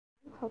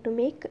how to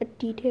make a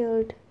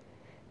detailed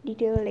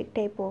like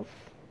type of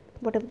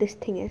whatever this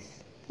thing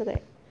is.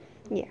 Okay,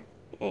 yeah.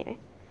 Anyway,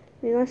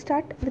 we're gonna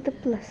start with the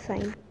plus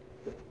sign.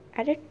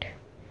 Add it.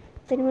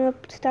 Then you're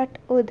gonna start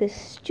with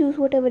this. Choose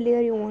whatever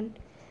layer you want.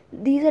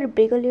 These are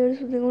bigger layers,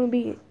 so they're gonna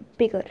be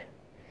bigger.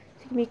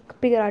 So you can make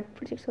bigger art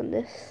projects on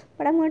this.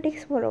 But I'm gonna take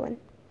a smaller one.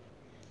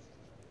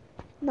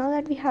 Now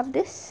that we have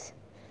this,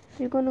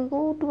 we're gonna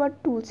go to our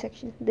tool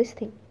section. This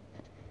thing.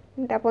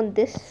 And tap on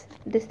this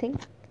thing.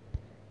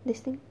 This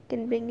thing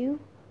can bring you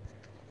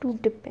to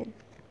dip pen.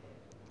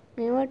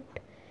 You know what?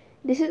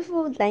 This is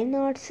for line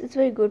arts. It's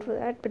very good for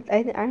that. But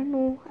I don't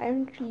know. I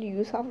haven't really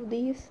used half of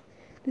these.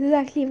 This is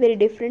actually very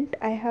different.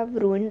 I have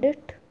ruined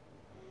it.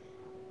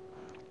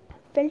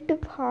 Felt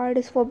tip hard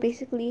is for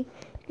basically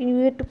you can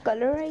use it to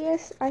color. I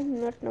guess I do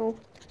not know.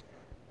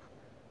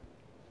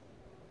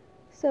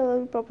 So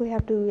I'll probably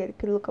have to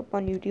look up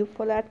on YouTube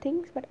for that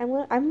things. But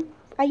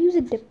I use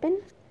a dip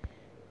pen.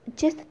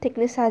 Just the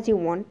thickness as you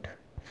want.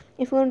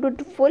 If you want to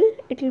do it full,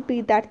 it will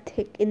be that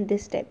thick in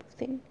this type of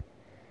thing.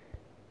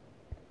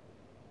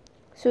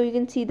 So you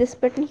can see this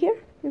button here.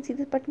 You can see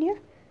this button here.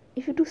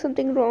 If you do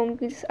something wrong,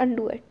 you just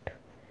undo it.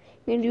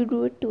 And you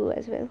do it too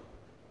as well.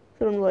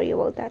 So don't worry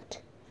about that.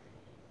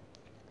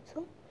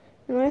 So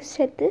I'm gonna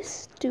set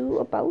this to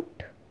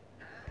about.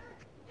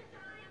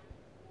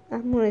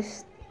 I'm gonna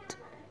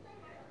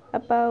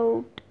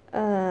about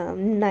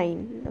 9.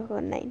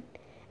 And then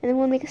I'm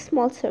gonna make a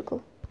small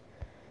circle.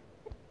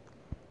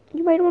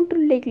 You might want to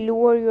like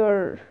lower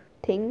your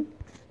thing.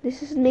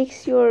 This is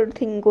makes your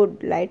thing go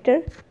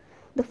lighter.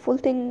 The full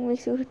thing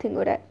makes your thing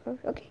go lighter.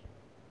 Okay.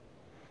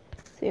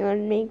 So you want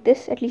to make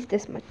this at least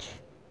this much.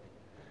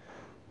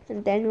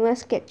 And then you want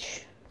to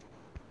sketch.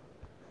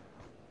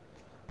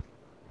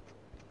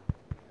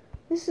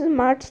 This is an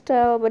art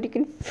style, but you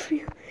can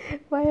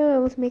why do I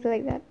always make it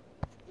like that?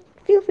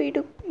 Feel free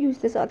to use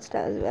this art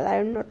style as well.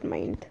 I do not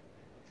mind.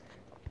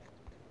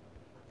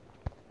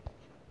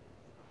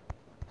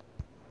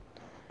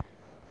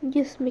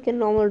 Just make a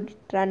normal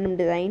random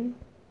design.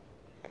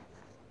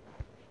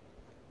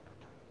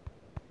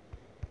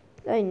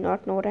 I do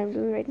not know what I'm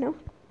doing right now.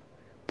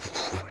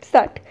 What's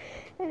that?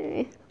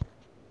 Anyway.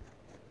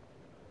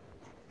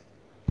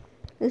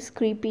 This is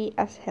creepy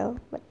as hell.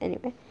 But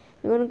anyway.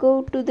 We're gonna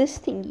go to this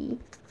thingy.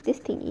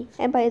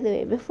 And by the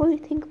way, before you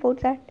think about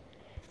that,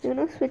 you're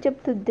gonna switch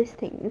up to this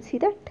thing. You see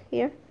that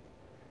here?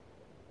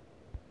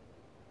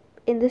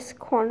 In this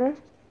corner.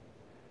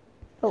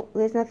 Oh,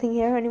 there's nothing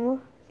here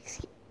anymore.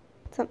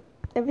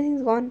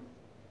 Everything's gone.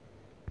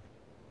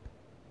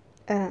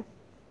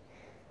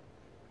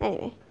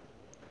 Anyway.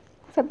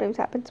 Sometimes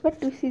happens. But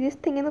do you see this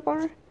thing in the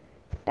corner?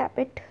 Tap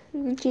it.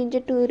 You can change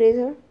it to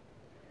eraser.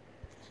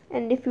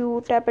 And if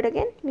you tap it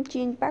again, you can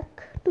change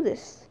back to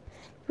this.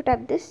 If you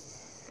tap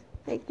this,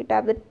 like you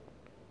tap the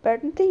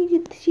button thing,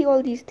 you can see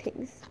all these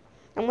things.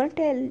 I'm gonna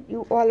tell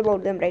you all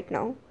about them right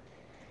now.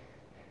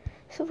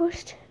 So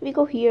first, we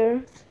go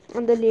here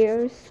on the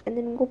layers, and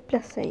then we go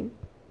plus sign.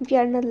 We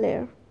add another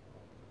layer.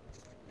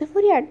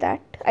 Before you add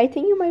that, I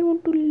think you might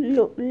want to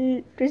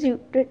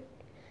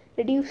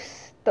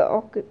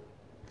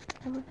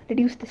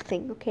reduce this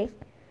thing, okay?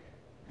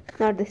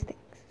 Not this thing.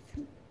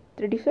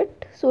 Reduce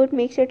it so it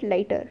makes it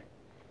lighter.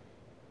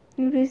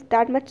 You reduce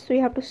that much, so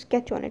you have to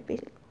sketch on it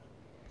basically.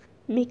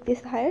 Make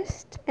this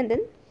highest and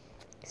then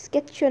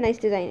sketch your nice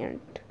design on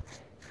it.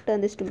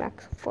 Turn this to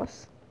max, of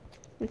course,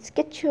 and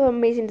sketch your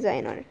amazing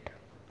design on it.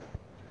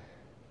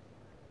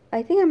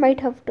 I think I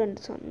might have turned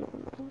this on. No,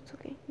 it's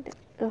okay.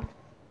 There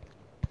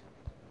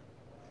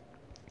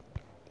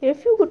are a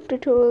few good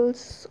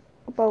tutorials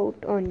about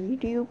on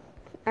YouTube.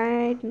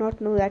 I do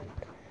not know that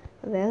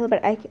well,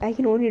 but I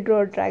can only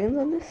draw dragons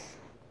on this.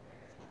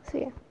 So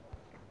yeah,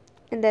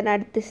 and then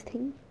add this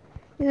thing.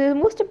 This is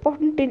most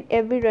important in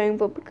every drawing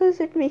book because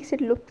it makes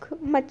it look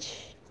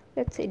much,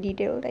 let's say,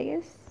 detailed, I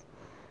guess.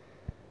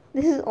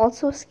 This is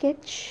also a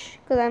sketch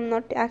because I'm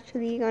not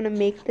actually gonna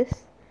make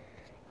this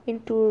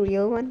into a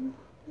real one,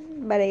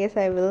 but I guess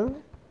I will.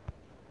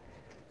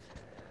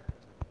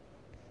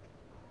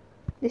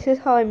 This is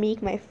how I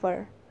make my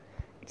fur.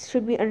 It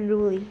should be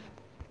unruly.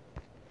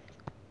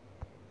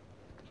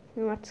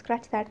 You know what,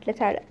 scratch that.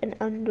 Let's add an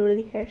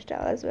unruly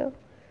hairstyle as well.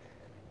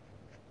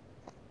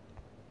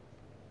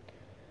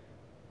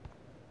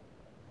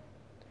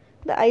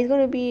 The eye is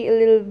gonna be a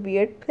little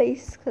weird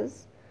place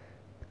because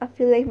I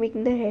feel like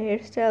making the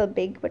hairstyle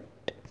big, but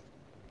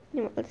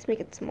you know, let's make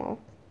it small.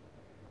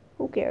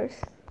 Who cares?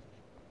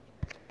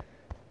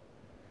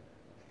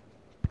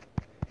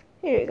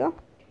 Here we go.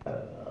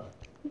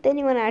 Then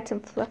you wanna add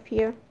some fluff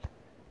here.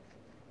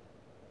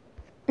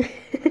 Then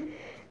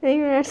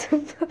you wanna add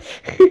some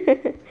fluff.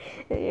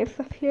 And you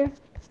fluff here.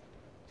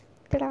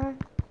 Ta-da!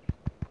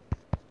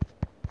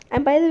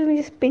 And by the way,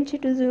 just pinch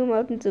it to zoom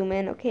out and zoom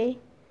in, okay?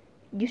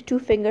 Use 2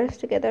 fingers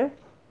together.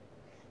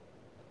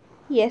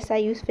 Yes, I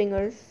use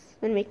fingers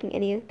when making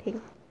anything.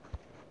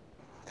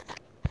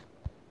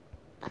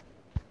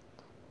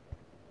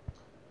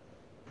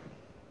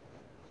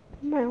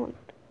 My own.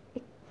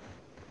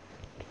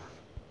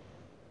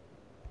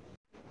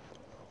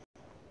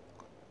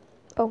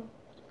 Oh,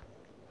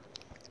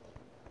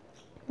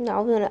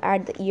 now we're gonna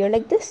add the ear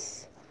like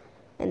this,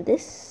 and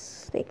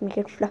this, like, make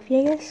it fluffy,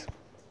 I guess.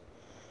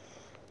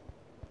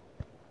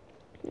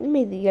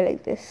 Make the ear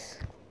like this.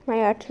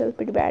 My art's still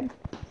pretty bad.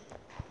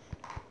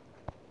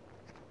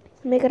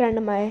 Make a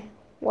random eye,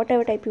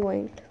 whatever type you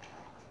want.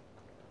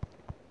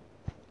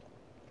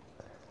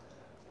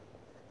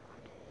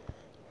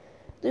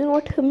 So you know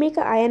what? Make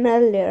an eye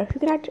another layer. You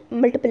can add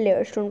multiple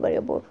layers. Don't worry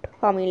about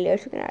how many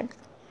layers you can add.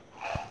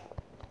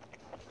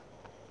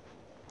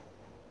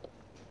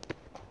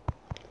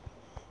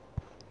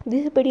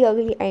 This is pretty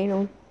ugly, I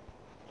know.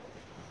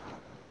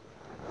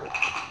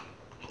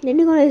 Then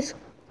you're gonna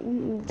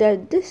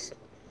do this,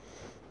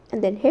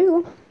 and then here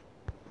you go.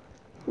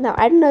 Now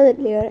add another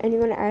layer, and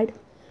you're gonna add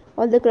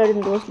all the colors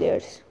in those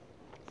layers.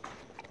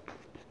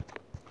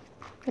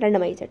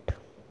 Randomize it.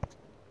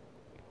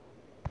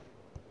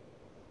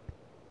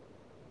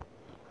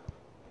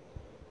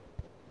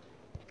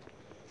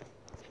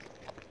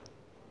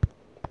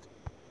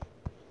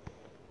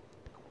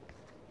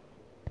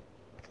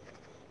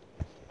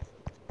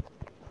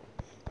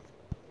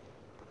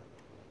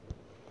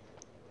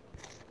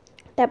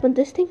 Tap on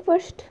this thing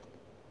first,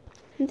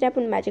 and tap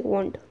on magic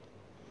wand,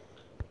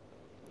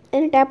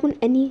 and tap on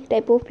any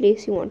type of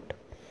place you want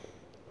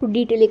to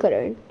detail a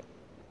color in.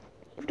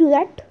 If you do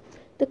that,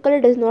 the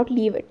color does not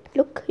leave it.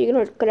 Look, you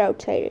cannot color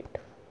outside it.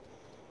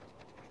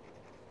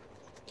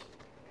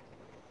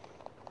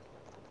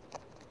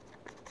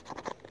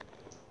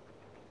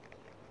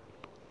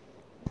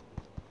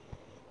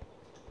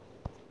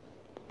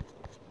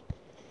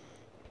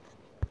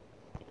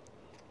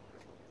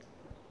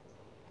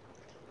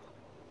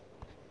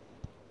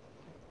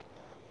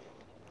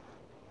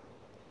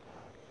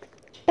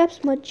 Tap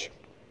smudge.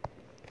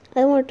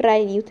 I want to try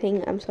a new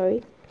thing. I'm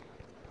sorry.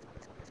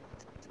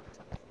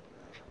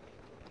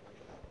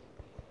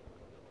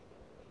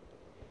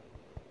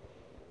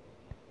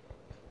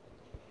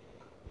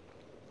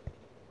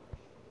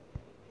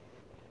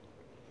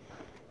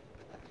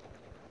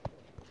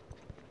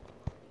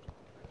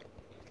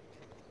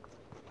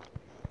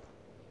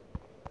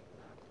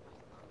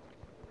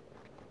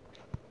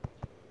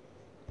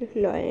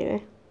 No,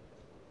 anyway,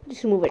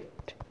 just remove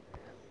it.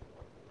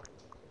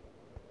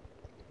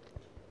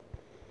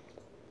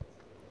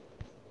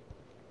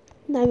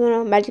 Now I'm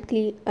gonna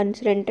magically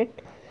unselect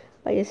it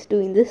by just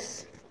doing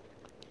this.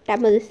 Tap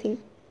on this thing,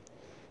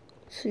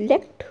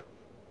 select,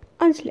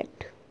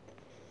 unselect,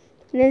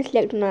 and then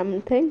select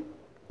normal thing.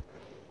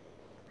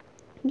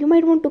 You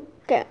might want to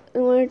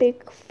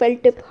take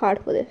felt tip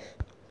hard for this.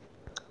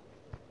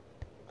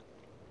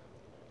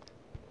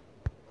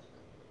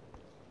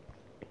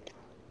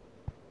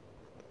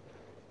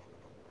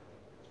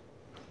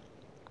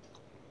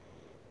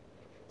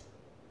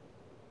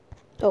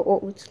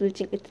 Oh, it's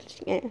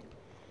glitching, yeah.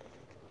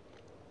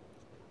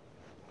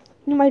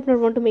 You might not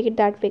want to make it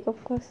that big,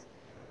 of course,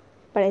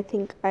 but I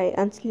think I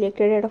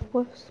unselected it, of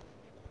course.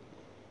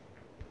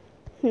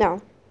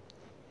 Now,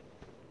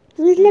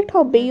 select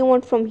how big you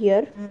want from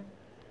here.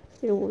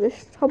 Remove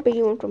this, how big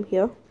you want from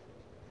here.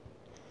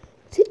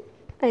 See?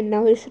 And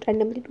now just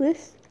randomly do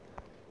this.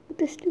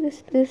 This.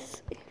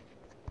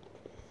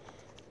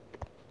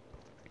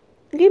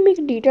 You can make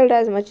it detailed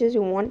as much as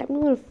you want. I'm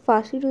not going to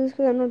fastly do this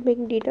because I'm not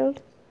making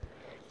detailed.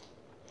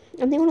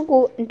 And then I'm going to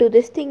go into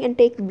this thing and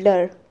take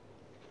blur.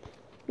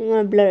 I'm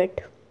going to blur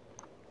it.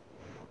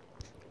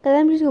 Because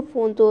I'm using a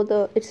phone,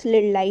 so it's a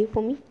little live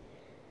for me.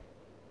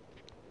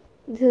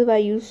 This is why I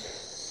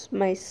use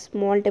my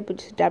small tip,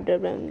 which is dab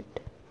around it.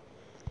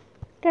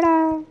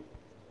 Ta-da!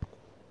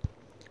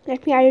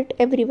 Let me add it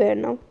everywhere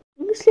now.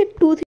 I'm going to select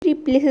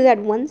 2-3 places at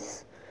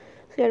once,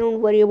 so I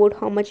don't worry about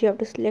how much you have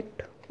to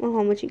select or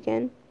how much you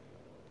can.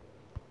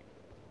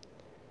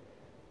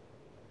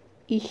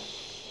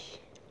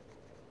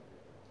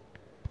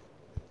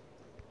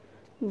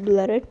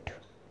 Blur it.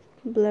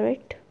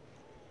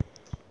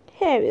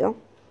 Here we go.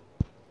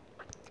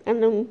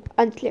 And then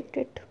unselect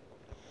it.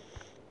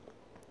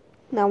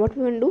 Now what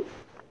we're going to do,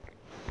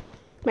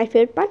 my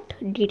favorite part,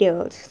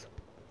 details.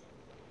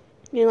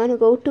 You're going to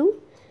go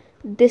to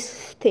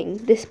this thing,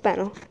 this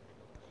panel.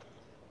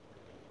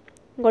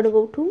 I'm going to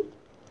go to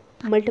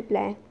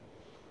multiply. I'm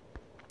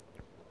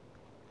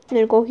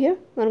going to go here,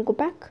 I'm going to go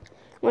back.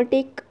 I'm going to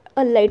take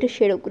a lighter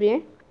shade of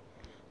green.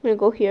 I'm going to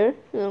go here,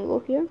 I'm going to go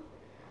here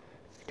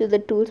to the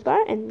tools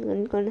bar, and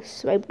I'm going to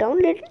swipe down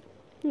a little.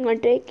 I'm going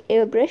to take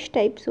airbrush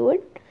type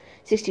sword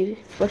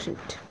 60%.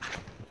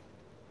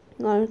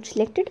 I'm going to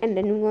select it, and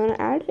then I'm going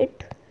to add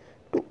it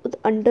to the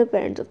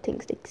underparts of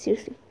things. Like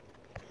seriously,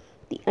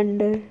 the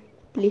under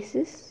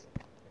places.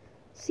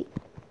 See,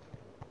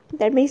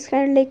 that makes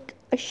kind of like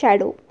a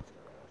shadow.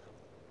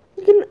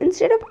 You can,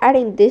 instead of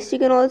adding this, you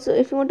can also,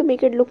 if you want to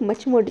make it look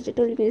much more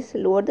digital, you can just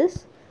lower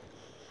this.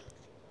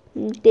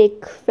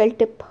 Take felt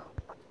tip,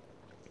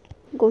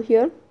 go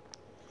here,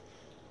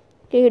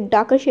 take a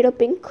darker shade of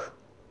pink.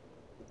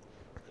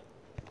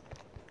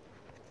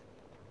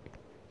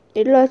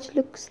 It also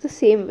looks the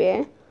same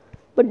way,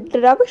 but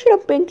the darker shade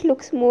of pink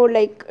looks more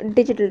like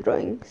digital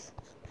drawings.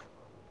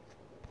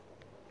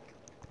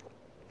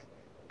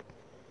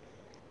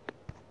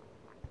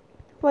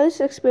 For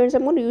this experience,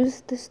 I'm going to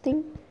use this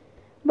thing,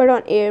 but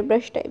on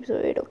airbrush types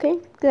of it, okay?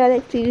 Because I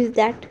like to use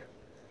that.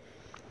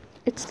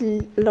 It's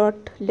a lot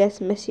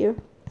less messier.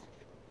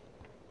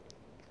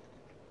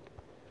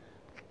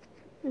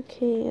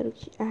 Okay,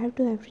 I have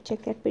to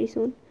check that pretty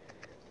soon.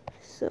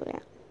 So yeah,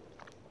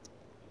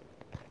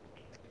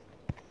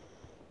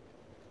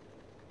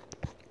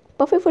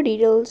 perfect for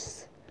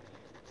details.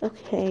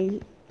 Okay,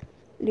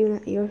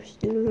 Luna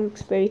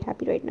looks very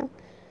happy right now.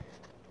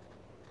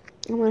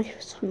 I'm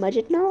gonna smudge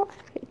it now.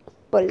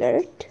 Blur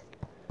it.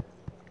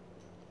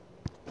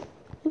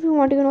 If you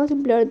want, you can also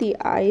blur the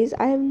eyes.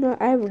 I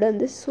have done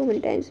this so many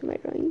times in my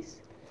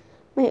drawings.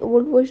 My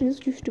old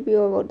versions used to be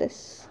about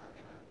this.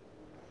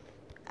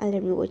 I'll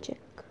let me go check.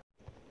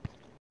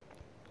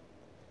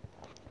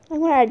 I'm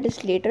gonna add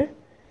this later.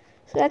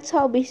 So that's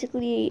how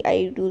basically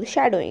I do the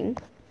shadowing,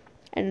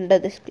 and under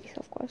this place,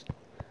 of course.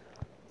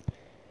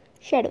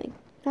 Shadowing.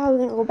 Now we're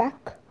gonna go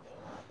back.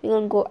 We're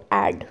gonna go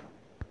add.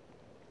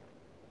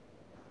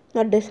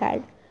 Not this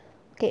add.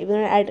 Okay, we're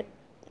gonna add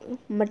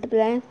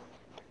multiply.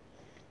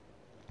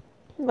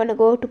 I'm gonna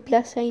go to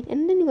plus sign,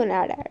 and then we're gonna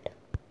add.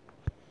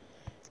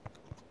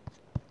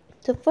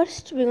 So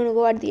first we're gonna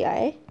go at the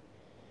eye,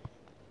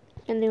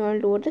 and then we're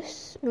gonna do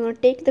this. We're gonna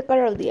take the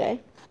color of the eye.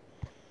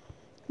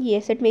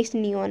 Yes, it makes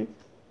neon.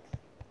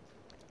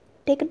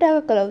 Take a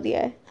darker color of the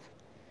eye.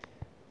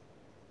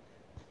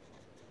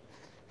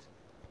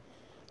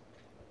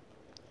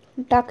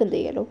 Darken the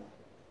yellow.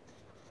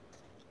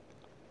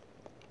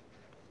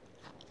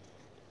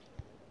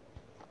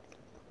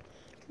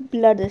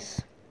 Blur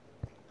this.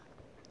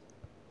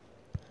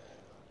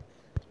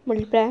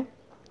 Multiply.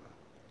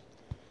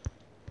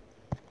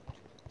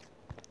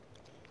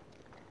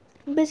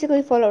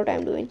 Basically follow what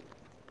I'm doing.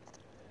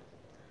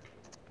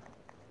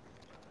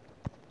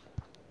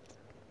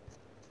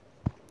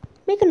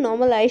 Make a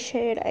normal eye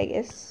shade, I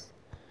guess,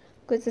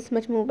 because it's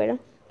much more better.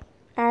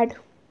 Add.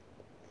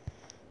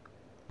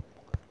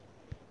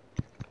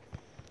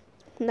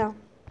 Now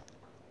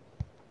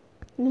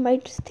you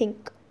might just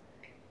think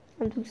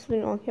I'm doing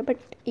something wrong here, but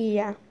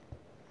yeah,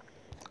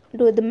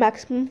 do it the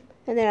maximum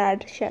and then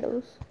add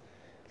shadows.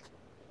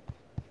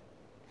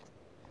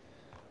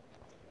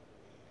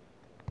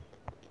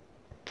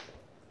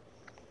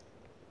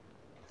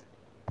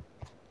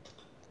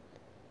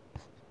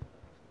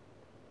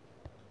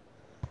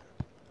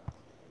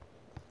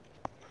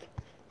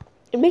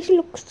 It makes it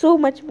look so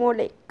much more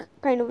like,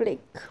 kind of like,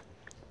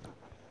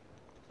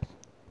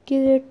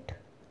 give it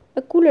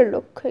a cooler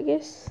look, I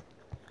guess.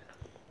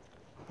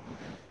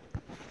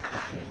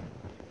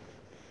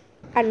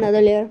 Add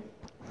another layer.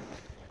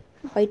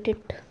 White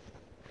it.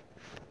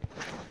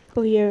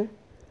 Go here.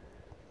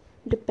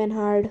 Dip pen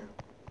hard.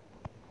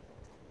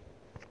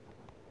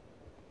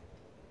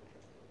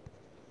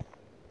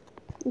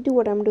 Do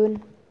what I'm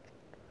doing.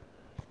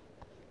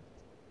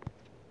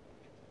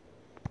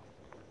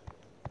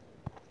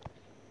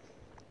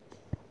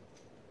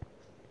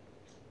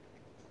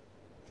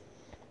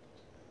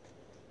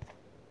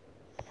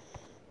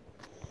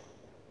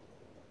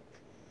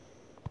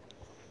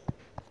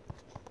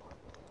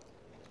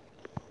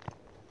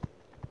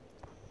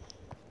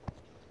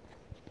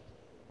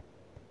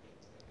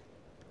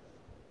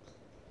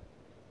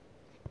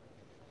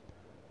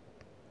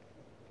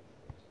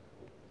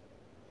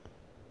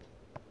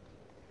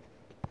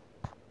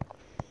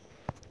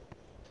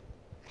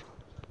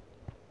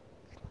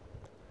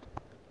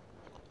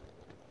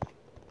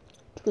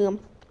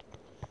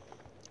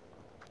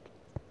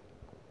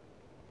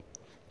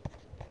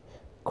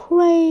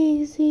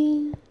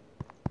 Crazy.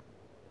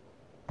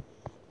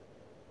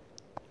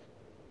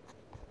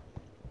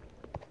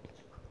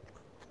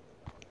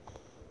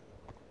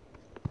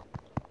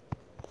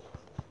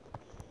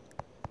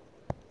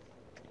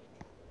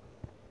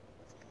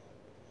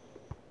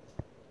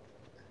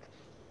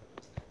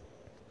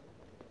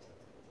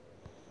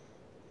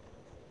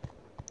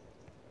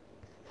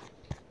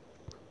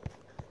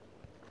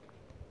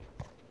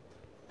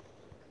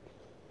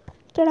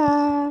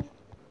 Ta-da!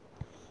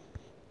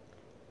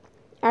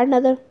 Add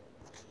another.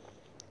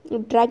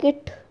 Drag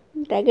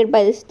it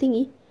by this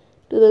thingy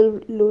to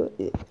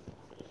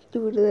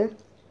the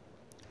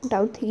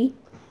down thingy,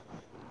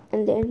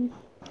 and then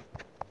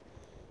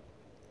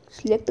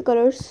select the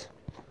colors.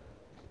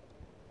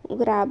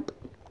 Grab,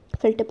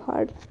 filter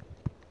hard.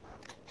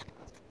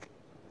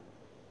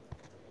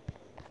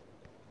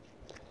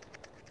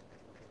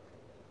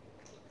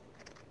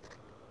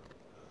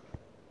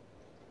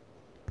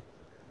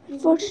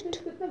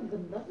 First,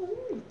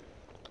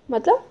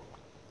 मतलब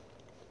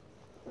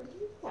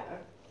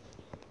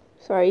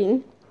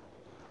sorry,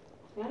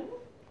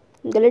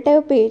 delete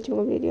a page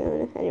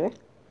video. Anyway,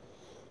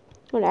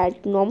 I'll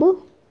add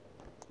normal.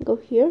 Go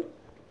here,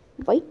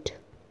 white,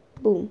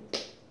 boom.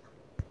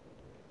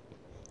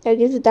 That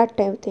gives it that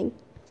type of thing.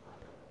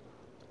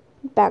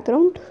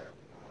 Background.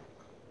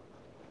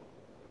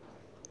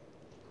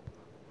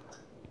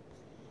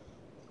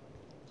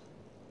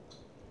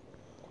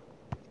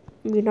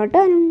 We're not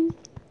done.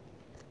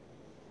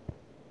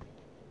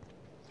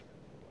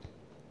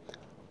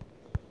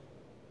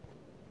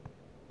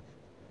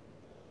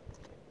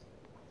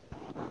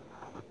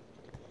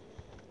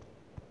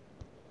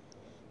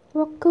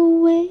 Walk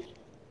away.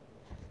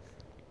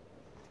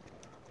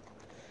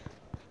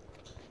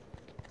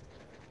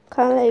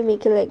 Can't I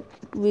make it like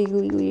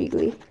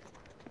wiggly?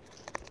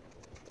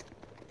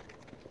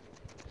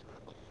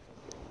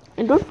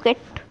 And don't forget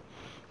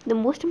the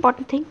most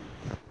important thing,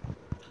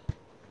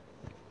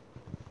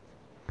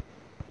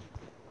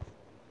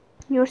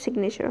 your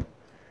signature.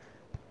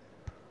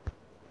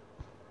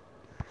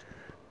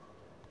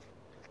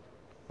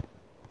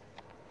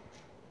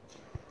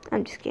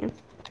 I'm just kidding.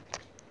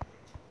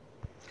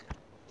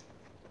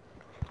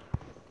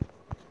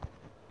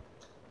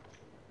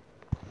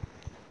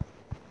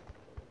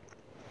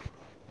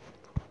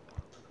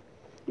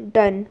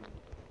 Done.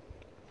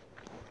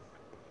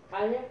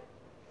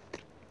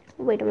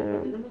 Wait a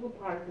minute.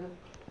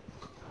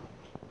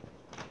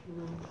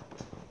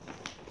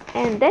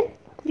 And then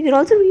you can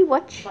also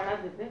rewatch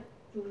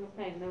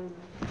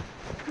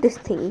this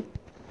thing.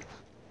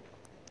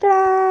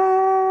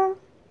 Ta-da!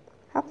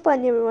 Have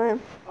fun,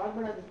 everyone.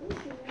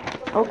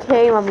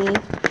 Okay, mommy.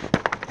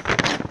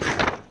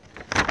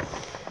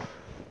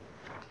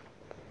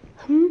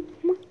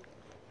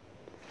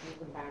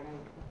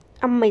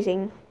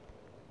 Amazing.